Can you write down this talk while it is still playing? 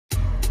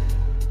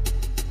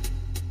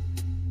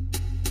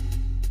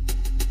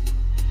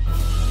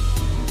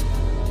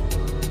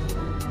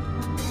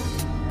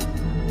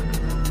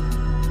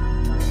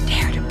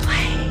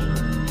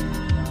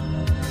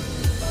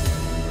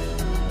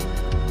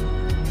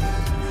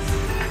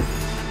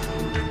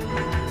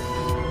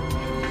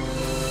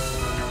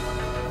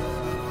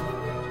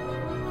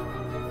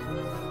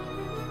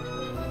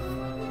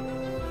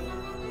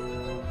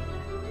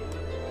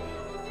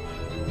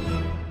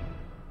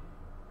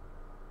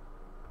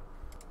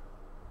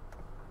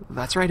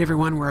That's right,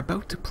 everyone. We're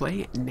about to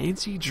play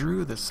Nancy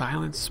Drew, the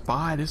Silent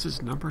Spy. This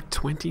is number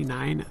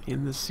 29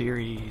 in the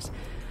series.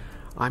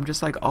 I'm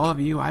just like all of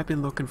you. I've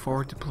been looking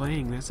forward to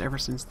playing this ever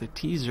since the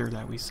teaser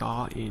that we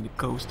saw in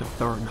Ghost of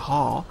Thornton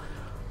Hall.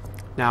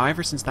 Now,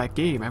 ever since that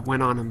game, I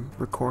went on and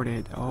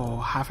recorded,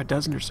 half a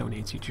dozen or so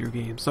Nancy Drew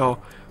games.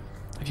 So,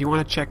 if you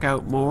want to check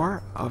out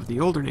more of the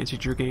older Nancy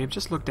Drew games,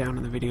 just look down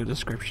in the video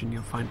description.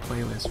 You'll find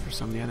playlists for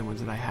some of the other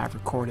ones that I have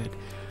recorded.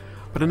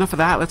 But enough of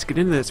that. Let's get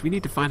into this. We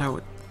need to find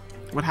out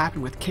what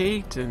happened with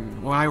Kate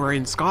and why we're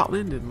in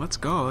Scotland, and let's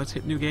go. Let's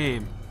hit new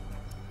game.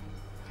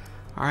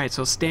 Alright,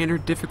 so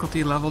standard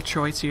difficulty level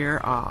choice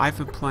here. I've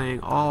been playing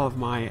all of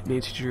my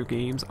Nancy Drew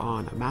games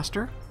on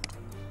Master.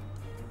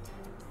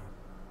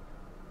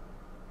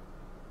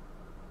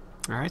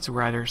 Alright, so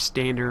we're either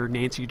standard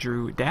Nancy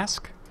Drew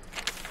desk.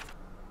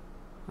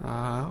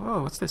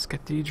 What's this?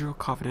 Cathedral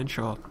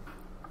Confidential.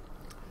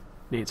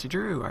 Nancy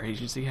Drew, our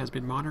agency has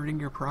been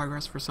monitoring your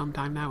progress for some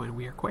time now, and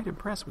we are quite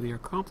impressed with your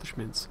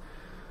accomplishments.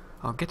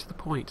 I'll get to the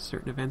point.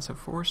 Certain events have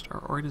forced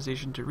our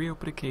organization to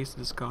reopen a case that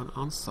has gone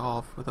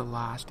unsolved for the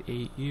last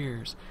 8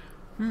 years.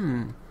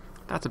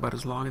 That's about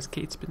as long as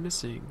Kate's been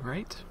missing,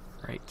 right?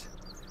 Right.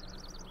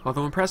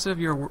 Although impressive,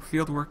 your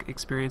fieldwork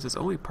experience is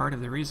only part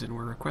of the reason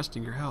we're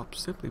requesting your help.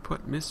 Simply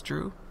put, Miss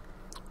Drew,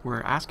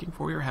 we're asking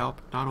for your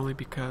help not only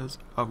because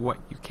of what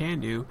you can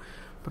do,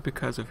 but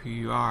because of who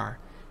you are.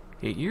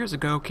 8 years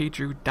ago, Kate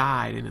Drew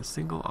died in a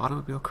single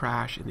automobile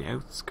crash in the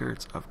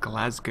outskirts of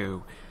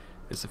Glasgow.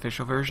 This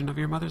official version of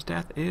your mother's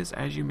death is,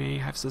 as you may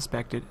have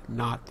suspected,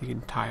 not the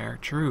entire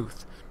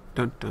truth.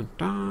 Dun dun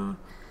dun.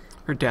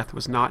 Her death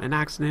was not an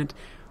accident.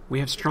 We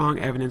have strong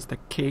evidence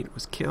that Kate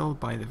was killed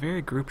by the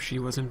very group she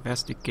was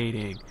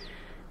investigating.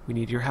 We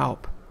need your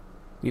help.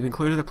 We've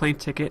included a plane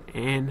ticket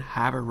and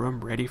have a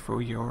room ready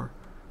for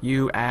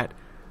you at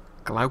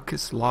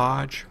Glaucus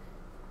Lodge.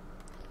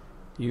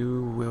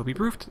 You will be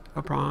briefed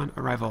upon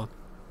arrival.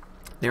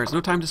 There is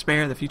no time to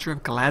spare. The future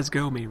of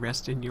Glasgow may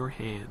rest in your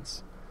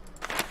hands.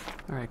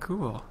 Alright,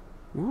 cool.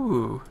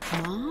 Ooh.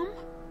 Mom?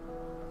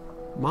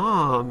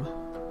 Mom.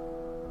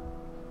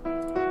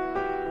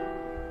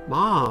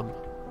 Mom.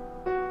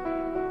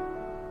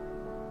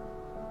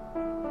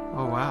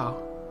 Oh,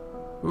 wow.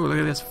 Ooh, look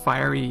at this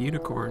fiery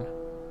unicorn.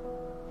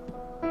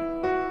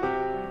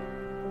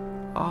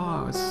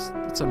 Oh,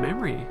 it's a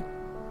memory.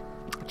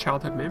 A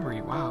childhood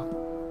memory. Wow.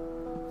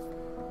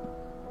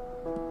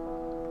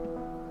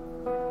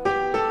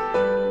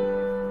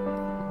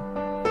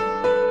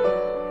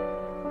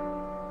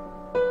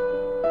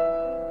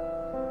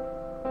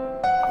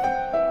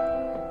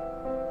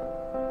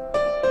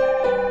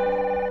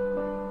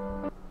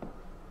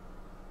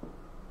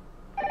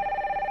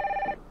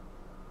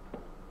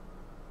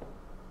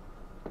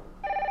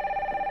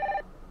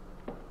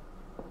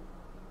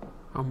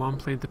 Oh, Mom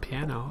played the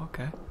piano.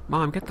 Okay.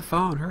 Mom, get the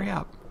phone. Hurry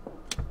up.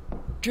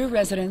 Drew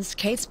residence,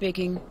 Kate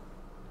speaking.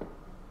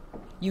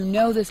 You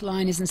know this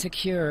line isn't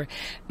secure.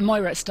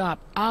 Moira, stop.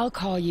 I'll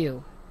call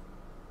you.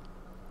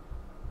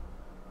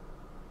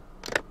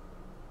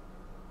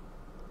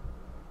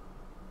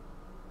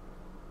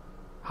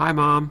 Hi,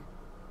 Mom.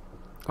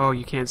 Oh,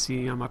 you can't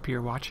see. I'm up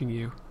here watching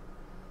you.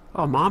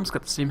 Oh, Mom's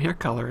got the same hair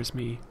color as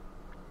me.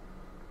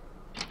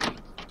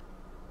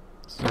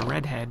 It's a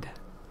redhead.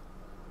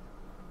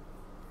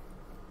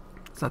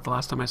 Is that the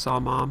last time I saw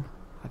Mom?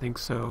 I think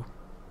so.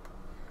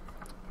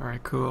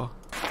 Alright, cool.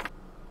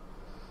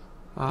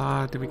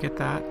 Did we get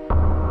that?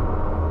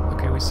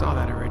 Okay, we saw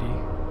that already.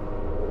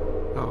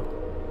 Oh.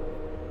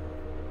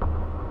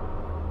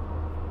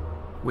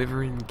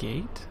 Wyvern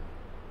Gate?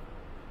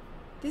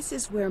 This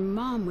is where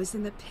Mom was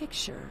in the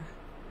picture.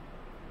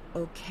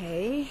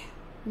 Okay,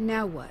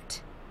 now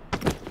what?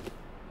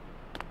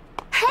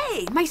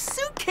 Hey, my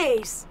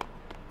suitcase!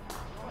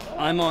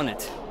 I'm on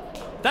it.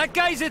 That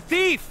guy's a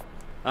thief!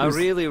 I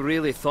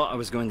really thought I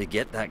was going to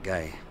get that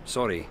guy.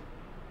 Sorry.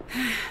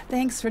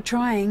 Thanks for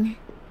trying.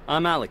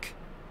 I'm Alec.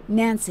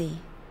 Nancy,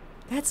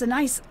 that's a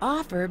nice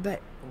offer, but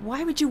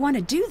why would you want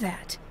to do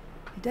that?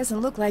 It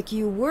doesn't look like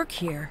you work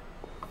here.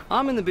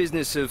 I'm in the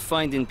business of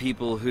finding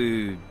people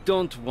who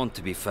don't want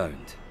to be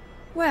found.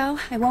 Well,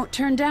 I won't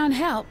turn down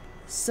help.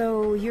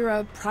 So you're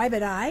a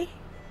private eye?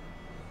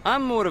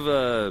 I'm more of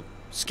a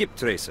skip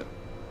tracer.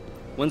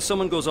 When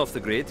someone goes off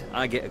the grid,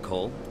 I get a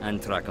call and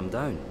track them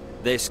down.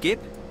 They skip,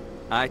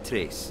 I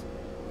trace.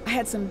 I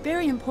had some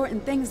very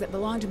important things that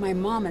belonged to my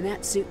mom in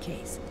that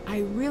suitcase. I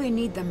really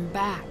need them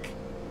back.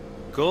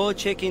 Go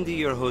check into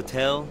your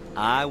hotel.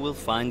 I will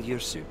find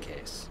your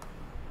suitcase.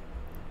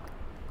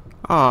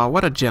 Oh,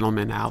 what a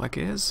gentleman Alec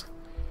is.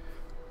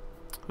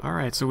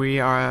 Alright, so we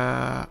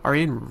are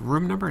in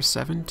room number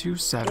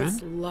 727.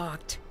 It's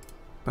locked.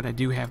 But I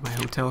do have my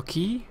hotel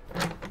key.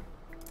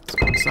 Let's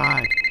go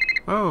inside.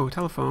 Oh,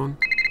 telephone.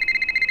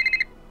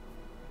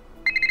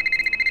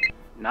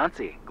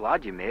 Nancy,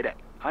 glad you made it.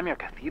 I'm your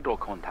cathedral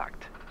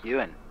contact,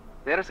 Ewan.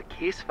 There is a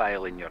case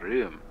file in your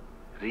room.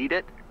 Read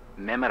it,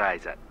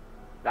 memorize it.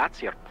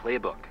 That's your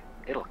playbook.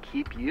 It'll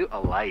keep you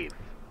alive.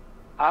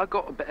 I've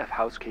got a bit of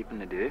housekeeping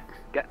to do.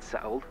 Get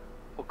settled.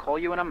 I'll call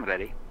you when I'm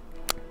ready.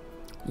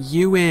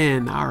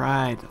 Ewan!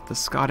 Alright, the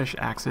Scottish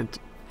accent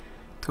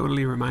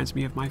totally reminds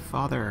me of my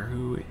father,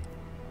 who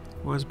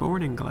was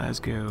born in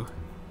Glasgow.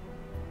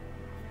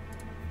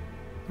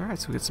 Alright,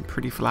 so we got some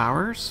pretty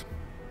flowers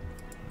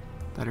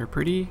that are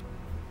pretty.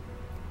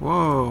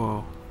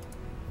 Whoa!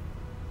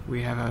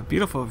 We have a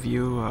beautiful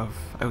view of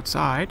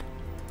outside.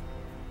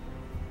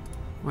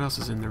 What else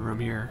is in the room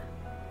here?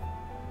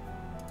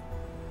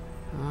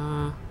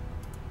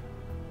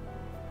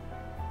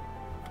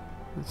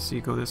 Let's see,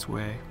 go this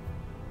way.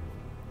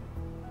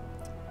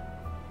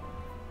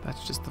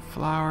 That's just the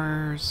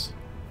flowers.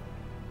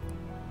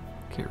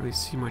 Can't really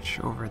see much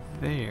over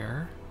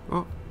there.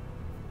 Oh!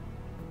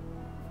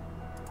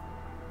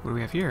 What do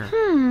we have here?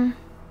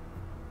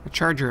 A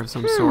charger of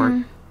some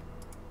sort.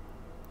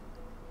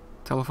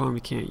 Telephone we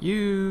can't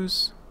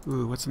use.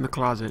 Ooh, what's in the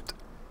closet?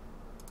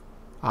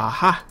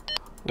 Aha!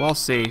 Wall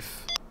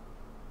safe.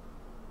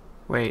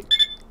 Wait.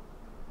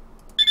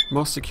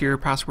 Most secure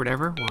password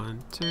ever?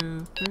 1,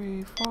 2,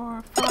 3,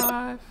 4,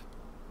 5.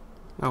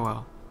 Oh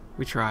well.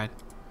 We tried.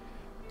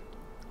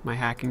 My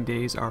hacking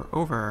days are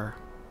over.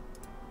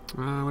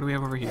 What do we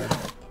have over here?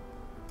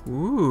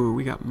 Ooh,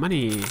 we got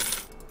money.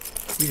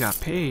 We got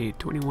paid.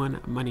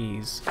 21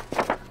 monies.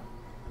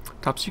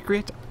 Top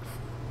secret.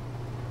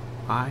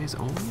 Eyes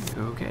only?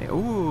 Okay.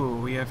 Oh,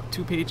 we have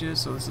 2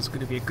 pages, so this is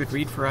going to be a good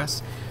read for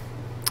us.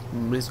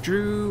 Ms.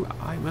 Drew,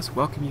 I must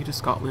welcome you to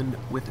Scotland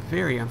with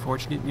very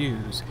unfortunate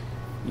news.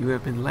 You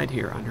have been led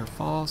here under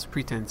false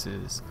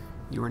pretenses.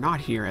 You are not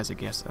here as a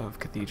guest of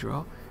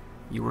Cathedral.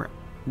 You were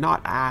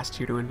not asked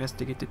here to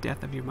investigate the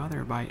death of your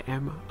mother by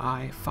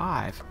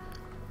MI5.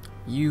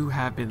 You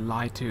have been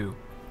lied to.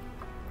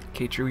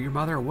 Kate Drew, your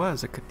mother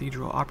was a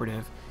Cathedral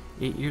operative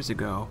 8 years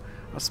ago.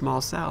 A small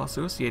cell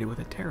associated with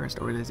a terrorist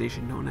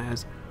organization known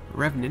as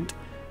Revenant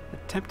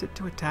attempted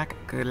to attack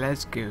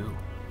Glasgow.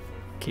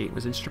 Kate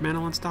was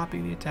instrumental in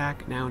stopping the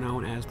attack, now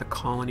known as the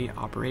Colony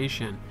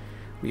Operation.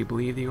 We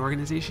believe the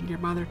organization your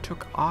mother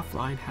took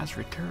offline has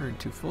returned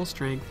to full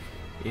strength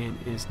and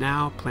is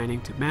now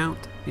planning to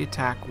mount the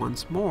attack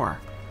once more.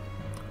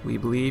 We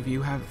believe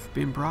you have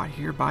been brought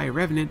here by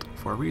Revenant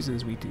for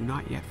reasons we do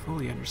not yet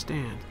fully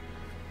understand.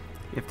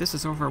 If this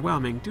is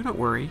overwhelming, do not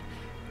worry.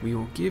 We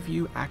will give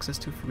you access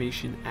to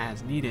information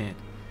as needed.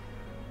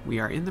 We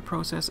are in the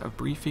process of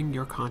briefing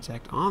your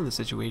contact on the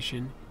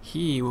situation.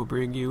 He will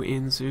bring you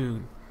in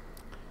soon.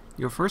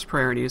 Your first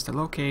priority is to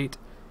locate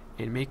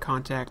and make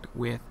contact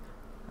with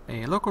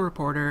a local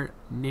reporter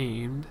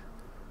named...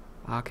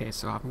 Okay,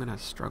 so I'm going to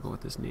struggle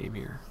with this name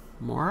here.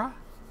 Mora?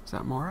 Is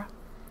that Mora?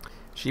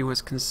 She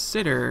was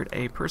considered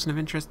a person of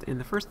interest in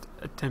the first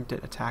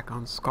attempted attack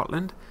on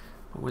Scotland,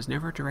 but was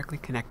never directly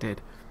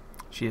connected.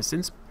 She has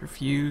since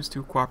refused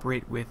to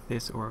cooperate with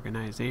this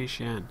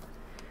organization.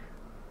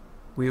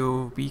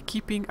 We'll be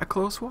keeping a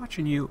close watch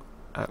on you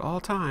at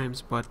all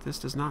times, but this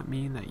does not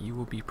mean that you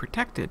will be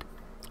protected.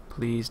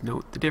 Please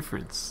note the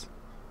difference.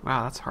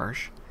 Wow, that's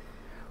harsh.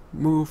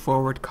 Move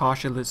forward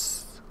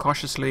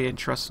cautiously and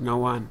trust no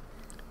one.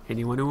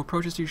 Anyone who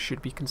approaches you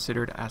should be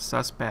considered a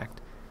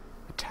suspect.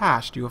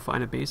 Attached, you will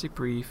find a basic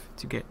brief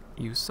to get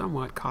you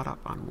somewhat caught up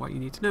on what you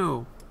need to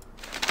know.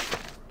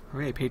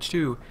 Okay, page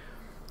 2.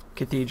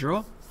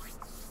 Cathedral,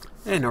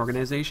 an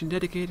organization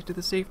dedicated to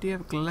the safety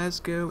of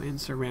Glasgow and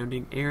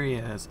surrounding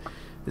areas.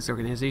 This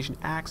organization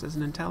acts as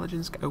an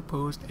intelligence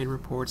outpost and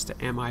reports to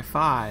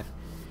MI5.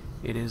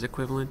 It is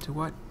equivalent to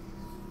what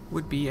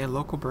would be a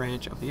local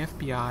branch of the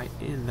FBI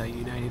in the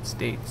United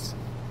States.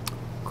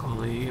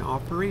 Colony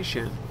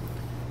Operation.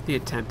 The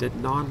attempted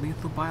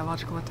non-lethal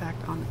biological attack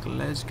on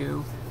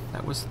Glasgow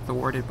that was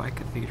thwarted by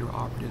Cathedral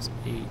operatives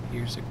 8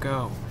 years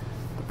ago.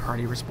 The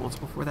party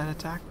responsible for that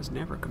attack was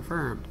never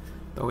confirmed,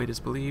 though it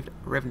is believed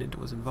Revenant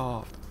was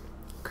involved.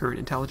 Current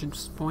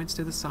intelligence points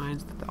to the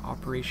signs that the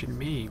operation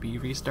may be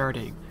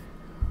restarting.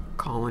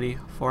 Colony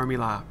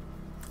Formula.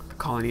 The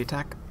colony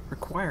attack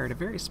required a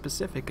very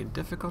specific and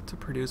difficult to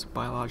produce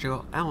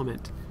biological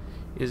element.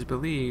 It is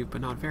believed,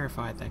 but not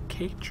verified, that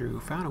Kate Drew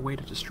found a way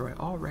to destroy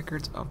all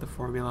records of the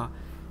formula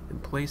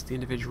and place the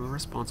individual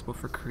responsible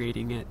for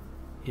creating it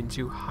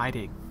into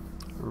hiding.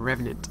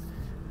 Revenant.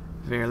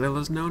 Very little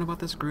is known about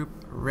this group.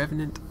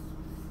 Revenant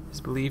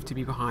is believed to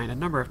be behind a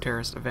number of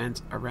terrorist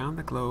events around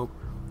the globe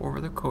over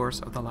the course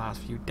of the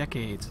last few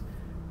decades.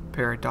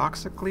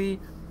 Paradoxically,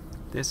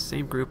 this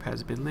same group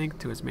has been linked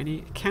to as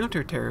many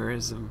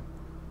counter-terrorist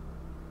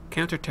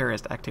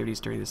activities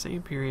during the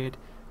same period.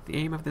 The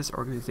aim of this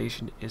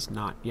organization is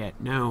not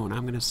yet known.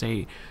 I'm going to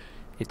say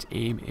its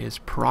aim is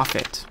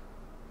profit.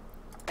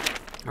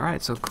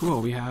 Alright, so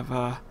cool. We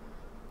have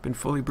been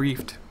fully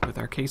briefed with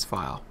our case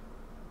file.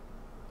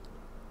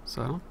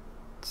 So I don't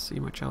see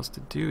much else to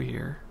do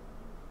here.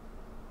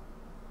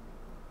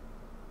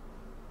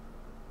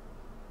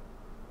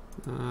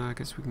 I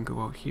guess we can go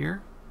out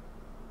here.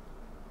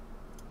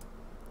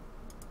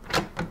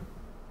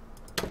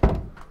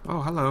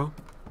 Oh, hello.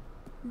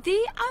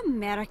 The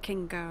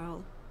American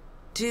girl.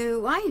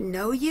 Do I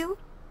know you?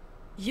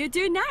 You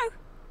do now.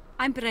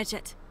 I'm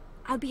Bridget.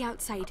 I'll be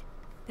outside.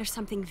 There's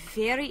something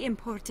very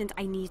important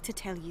I need to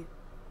tell you.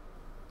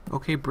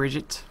 Okay,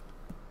 Bridget.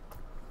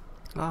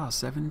 Ah,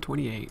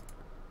 7:28.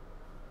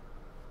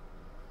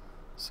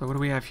 So what do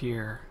we have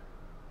here?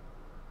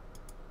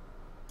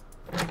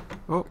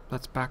 Oh,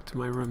 that's back to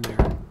my room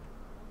there.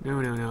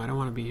 No, no, no, I don't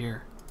want to be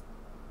here.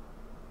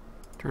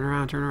 Turn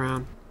around, turn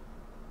around.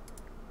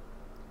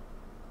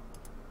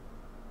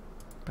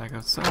 Back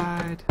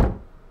outside.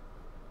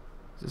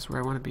 Is this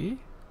where I want to be?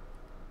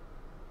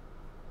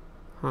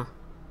 Huh.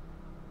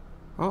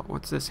 Oh,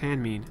 what's this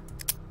hand mean?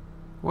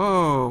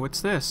 Whoa,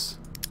 what's this?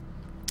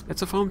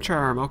 It's a foam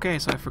charm. Okay,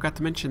 so I forgot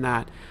to mention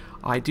that.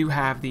 I do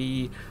have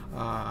the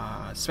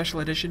special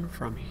edition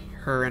from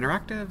Her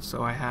Interactive,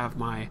 so I have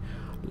my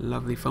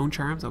lovely phone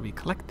charms. I'll be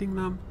collecting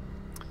them.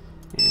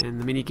 And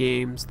the mini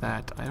games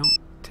that I don't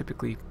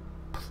typically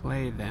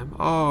play them.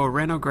 Oh,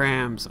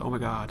 renograms. Oh my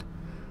god.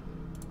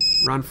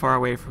 Run far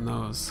away from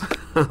those.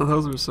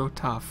 Those are so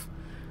tough.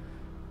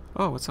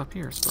 Oh, what's up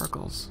here?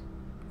 Sparkles.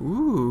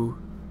 Ooh.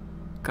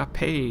 Got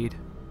paid.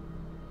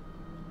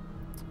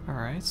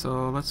 Alright,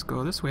 so let's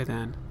go this way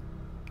then.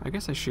 I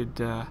guess I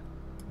should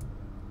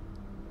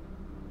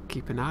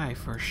keep an eye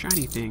for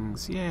shiny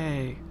things.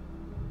 Yay!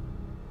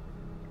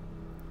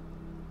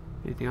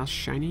 Anything else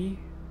shiny?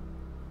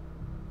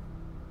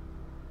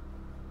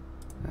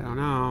 I don't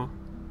know.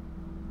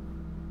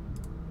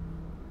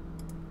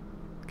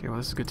 Okay, well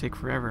this is gonna take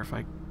forever if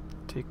I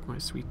take my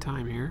sweet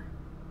time here.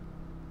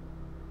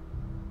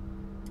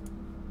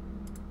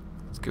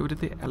 Let's go to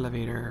the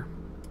elevator.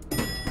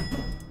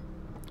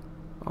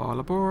 All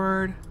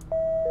aboard.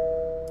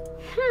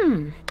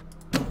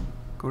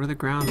 Go to the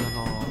ground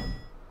level.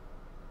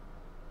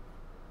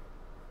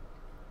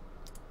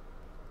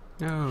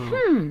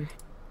 No.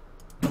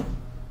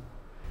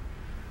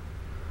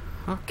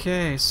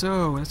 Okay,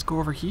 so let's go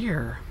over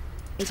here.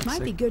 It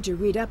might be good to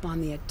read up on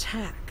the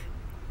attack.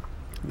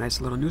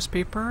 Nice little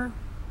newspaper.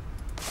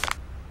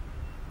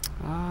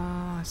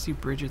 I see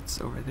Bridget's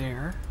over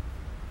there.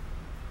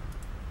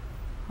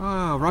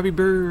 Oh, Robbie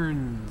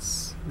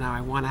Burns. Now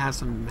I want to have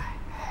some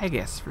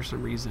haggis for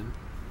some reason.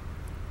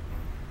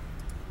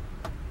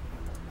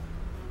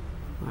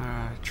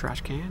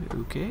 Trash can.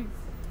 Okay.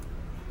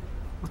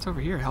 What's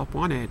over here? Help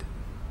wanted.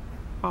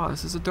 Oh,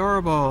 this is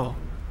adorable.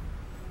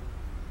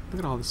 Look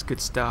at all this good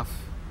stuff.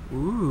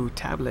 Ooh,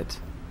 tablet.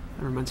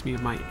 That reminds me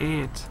of my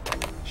aunt.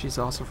 She's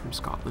also from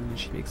Scotland and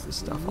she makes this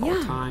stuff all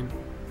the time.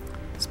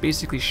 It's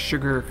basically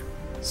sugar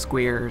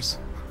squares.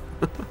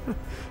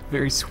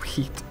 Very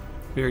sweet.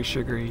 Very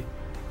sugary.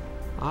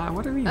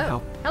 What do we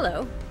help?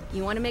 Hello.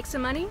 You want to make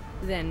some money?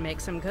 Then make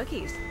some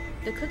cookies.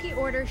 The cookie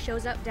order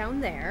shows up down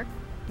there.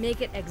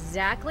 Make it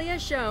exactly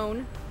as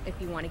shown if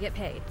you want to get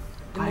paid.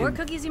 The more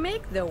cookies you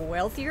make, the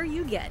wealthier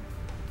you get.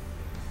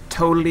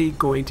 Totally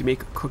going to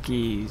make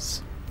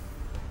cookies.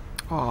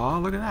 Aw,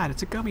 look at that.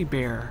 It's a gummy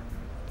bear.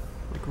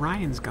 Like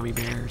Ryan's gummy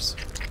bears.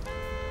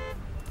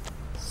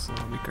 So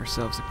make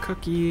ourselves a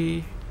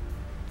cookie.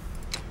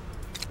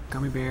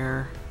 Gummy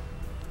bear.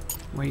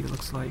 White it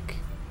looks like.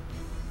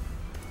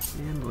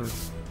 And blue.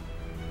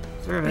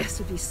 Serve it. Bess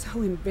would be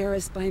so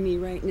embarrassed by me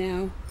right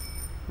now.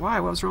 Why?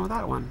 What was wrong with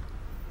that one?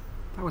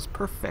 That was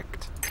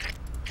perfect.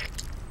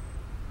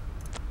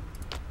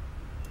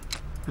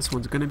 This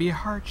one's gonna be a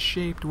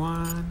heart-shaped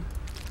one.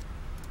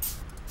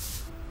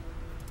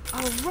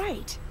 All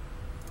right.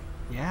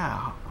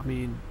 Yeah, I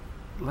mean,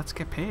 let's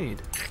get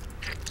paid.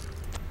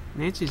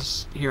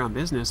 Nancy's here on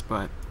business,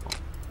 but,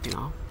 you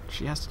know,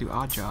 she has to do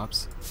odd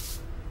jobs.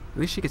 At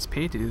least she gets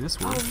paid to do this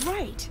one. All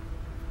right.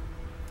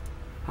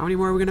 How many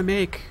more are we gonna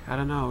make? I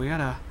don't know. We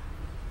gotta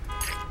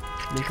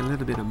make a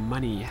little bit of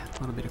money, a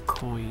little bit of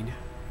coin.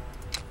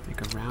 Make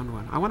a round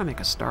one. I want to make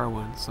a star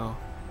one, so.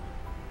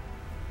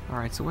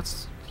 Alright, so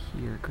what's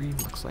here? Green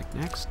looks like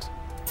next.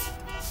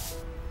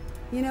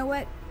 You know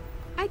what?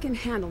 I can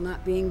handle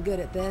not being good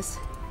at this.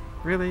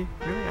 Really?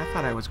 Really? I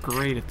thought I was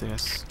great at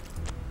this.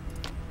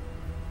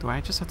 Do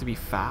I just have to be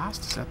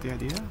fast? Is that the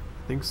idea?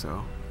 I think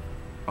so.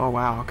 Oh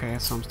wow, okay,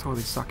 so I'm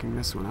totally sucking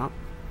this one up.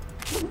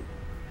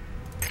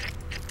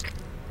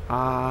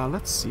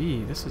 Let's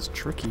see. This is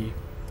tricky.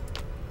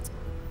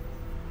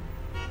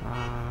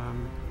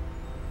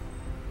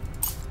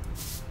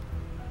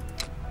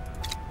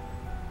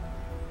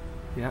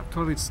 Yeah,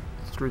 totally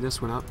screwed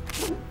this one up.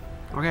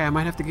 Okay, I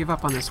might have to give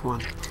up on this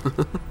one.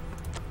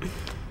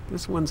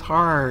 This one's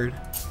hard.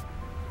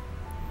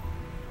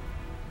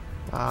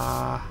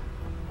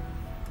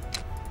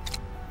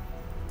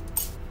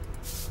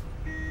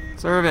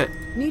 Serve it.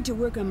 Need to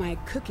work on my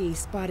cookie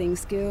spotting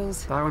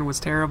skills. That one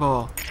was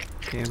terrible.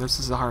 Okay, this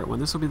is a hard one.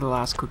 This will be the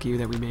last cookie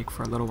that we make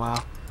for a little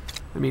while.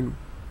 I mean,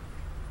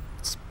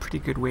 it's a pretty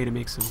good way to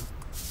make some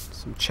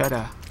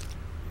cheddar.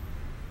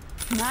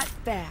 Not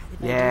bad.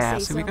 If Yeah, I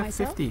do say so we got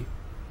myself. 50.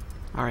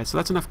 Alright, so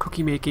that's enough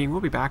cookie making.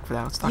 We'll be back for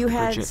that. Let's talk You to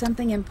had Bridget.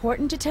 something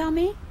important to tell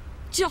me?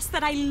 Just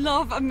that I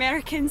love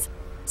Americans.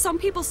 Some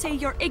people say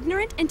you're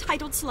ignorant,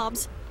 entitled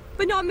slobs.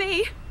 But not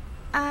me.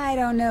 I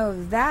don't know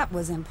if that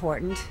was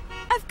important.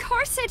 Of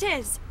course it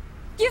is.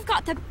 You've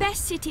got the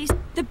best cities,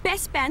 the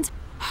best bands.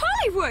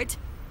 Hollywood!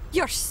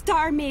 Your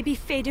star may be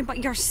fading,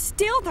 but you're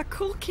still the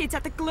cool kids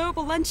at the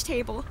global lunch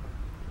table.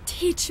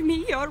 Teach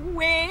me your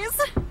ways.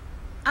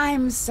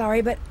 I'm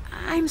sorry, but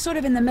I'm sort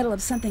of in the middle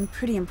of something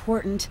pretty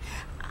important.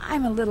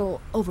 I'm a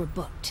little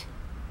overbooked.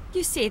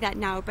 You say that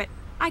now, but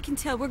I can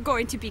tell we're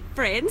going to be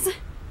friends.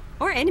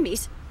 Or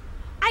enemies.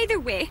 Either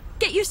way,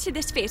 get used to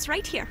this face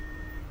right here.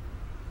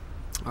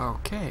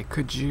 Okay,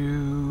 could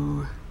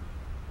you...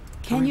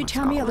 Can you about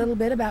tell me a Scotland? little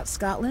bit about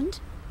Scotland?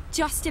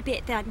 Just a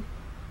bit then.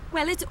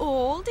 Well, it's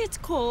old, it's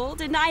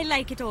cold, and I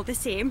like it all the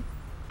same.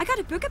 I got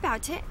a book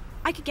about it.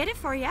 I could get it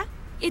for you.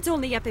 It's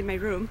only up in my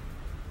room.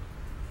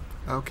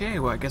 Okay,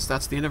 well, I guess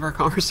that's the end of our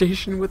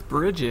conversation with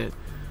Bridget.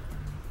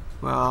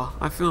 Well,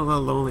 I'm feeling a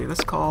little lonely.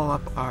 Let's call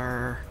up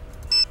our...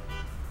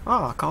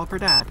 Oh, I'll call up her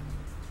dad.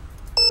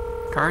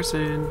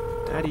 Carson,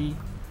 Daddy.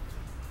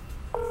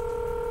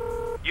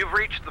 You've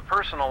reached the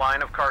personal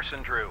line of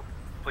Carson Drew.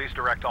 Please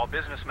direct all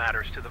business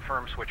matters to the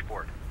firm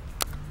switchboard.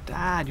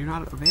 Dad, you're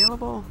not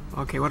available?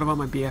 Okay, what about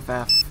my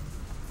BFF?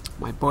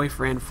 My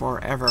boyfriend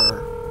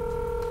forever.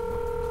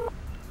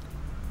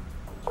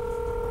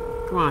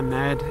 Come on,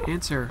 Ned,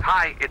 answer.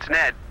 Hi, it's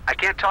Ned. I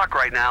can't talk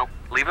right now.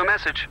 Leave a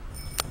message.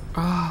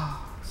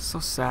 Oh, so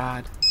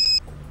sad.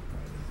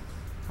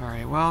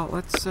 Alright, well,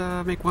 let's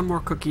make one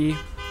more cookie,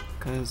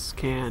 because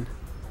can.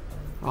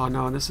 Oh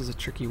no, this is a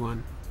tricky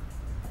one.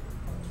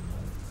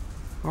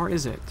 Or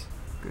is it?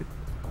 Good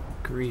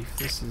grief,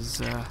 this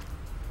is,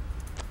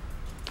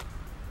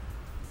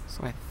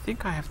 So I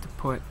think I have to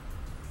put...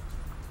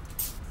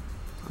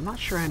 I'm not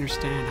sure I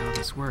understand how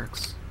this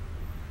works.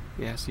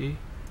 Yeah, see?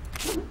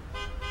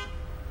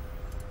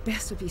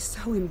 Bess would be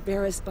so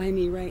embarrassed by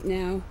me right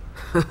now.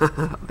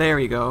 There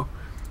you go.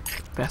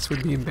 Bess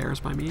would be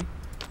embarrassed by me.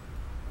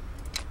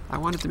 I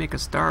wanted to make a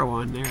star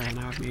one there, and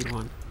I've made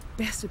one.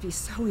 Bess would be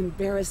so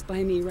embarrassed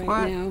by me right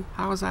What? now.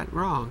 How is that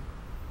wrong?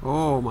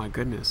 Oh my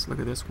goodness, look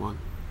at this one.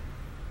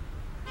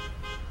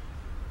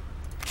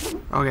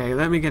 Okay,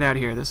 let me get out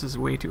of here. This is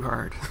way too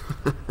hard.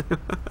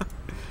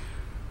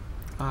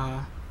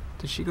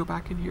 Did she go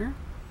back in here?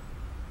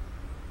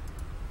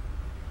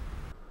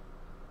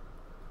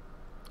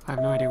 I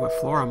have no idea what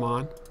floor I'm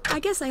on. I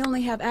guess I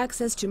only have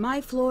access to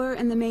my floor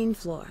and the main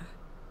floor.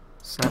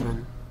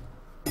 7.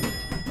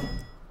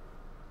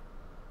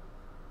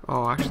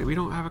 Oh, actually, we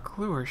don't have a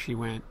clue where she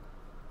went.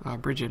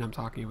 Bridget, I'm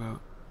talking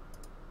about.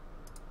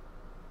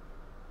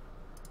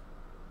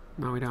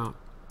 No, we don't.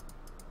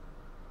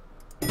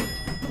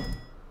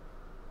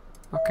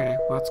 Okay,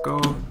 let's go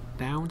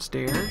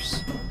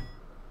downstairs.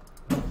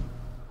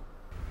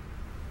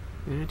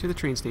 And to the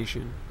train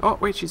station. Oh,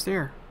 wait, she's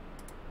there.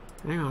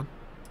 Hang on.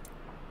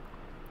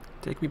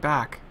 Take me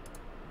back.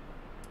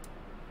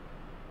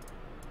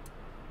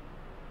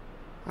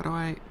 How do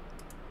I...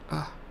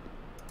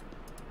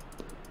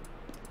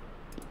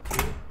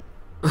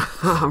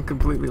 I'm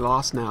completely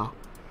lost now.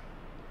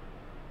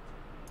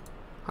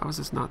 How is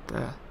this not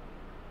the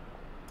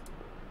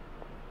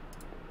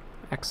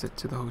exit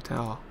to the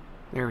hotel?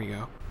 There we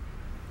go.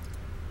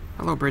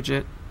 Hello,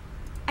 Bridget.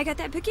 I got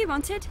that book you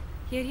wanted.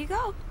 Here you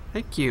go.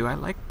 Thank you. I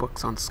like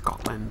books on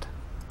Scotland.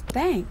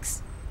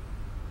 Thanks.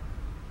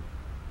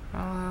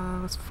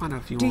 Let's find out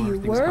a few Do more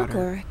you things work about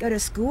her. or go to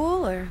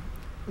school or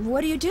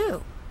what do you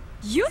do?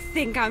 You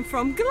think I'm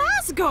from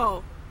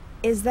Glasgow?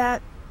 Is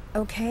that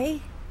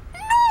okay?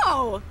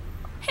 No!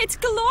 It's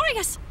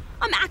glorious.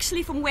 I'm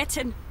actually from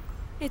Wetton.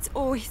 It's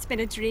always been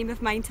a dream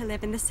of mine to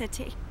live in the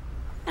city.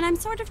 And I'm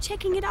sort of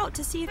checking it out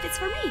to see if it's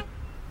for me.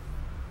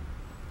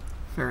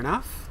 Fair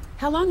enough.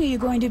 How long are you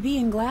going to be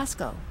in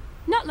Glasgow?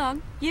 Not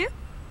long. You?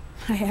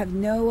 I have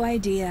no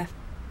idea.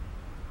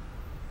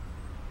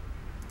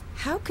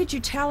 How could you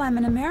tell I'm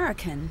an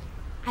American?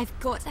 I've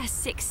got a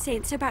sixth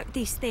sense about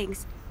these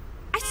things.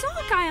 I saw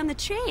a guy on the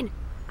train.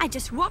 I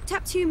just walked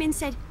up to him and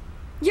said,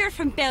 "You're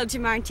from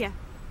Belgium, aren't you?"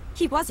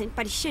 He wasn't,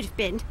 but he should have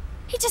been.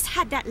 He just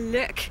had that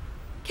look.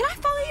 Can I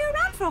follow you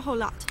around for a whole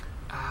lot?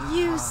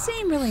 You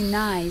seem really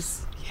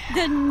nice.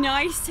 The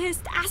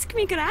nicest. Ask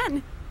me,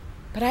 Gran.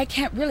 But I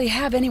can't really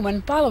have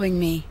anyone following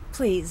me.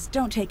 Please,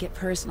 don't take it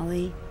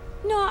personally.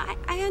 No,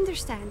 I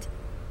understand.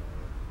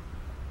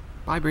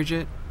 Bye,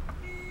 Bridget.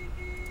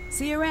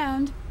 See you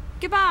around.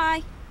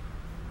 Goodbye.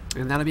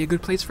 And that'll be a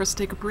good place for us to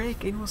take a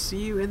break, and we'll see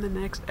you in the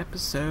next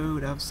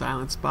episode of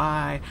Silent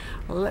Spy.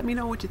 Let me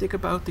know what you think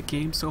about the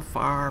game so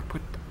far.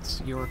 Put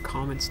your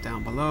comments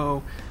down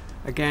below.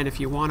 Again, if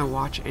you want to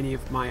watch any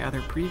of my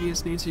other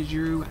previous Nancy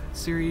Drew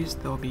series,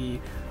 there'll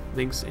be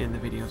links in the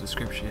video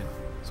description.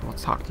 So I'll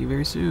talk to you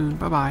very soon.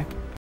 Bye-bye.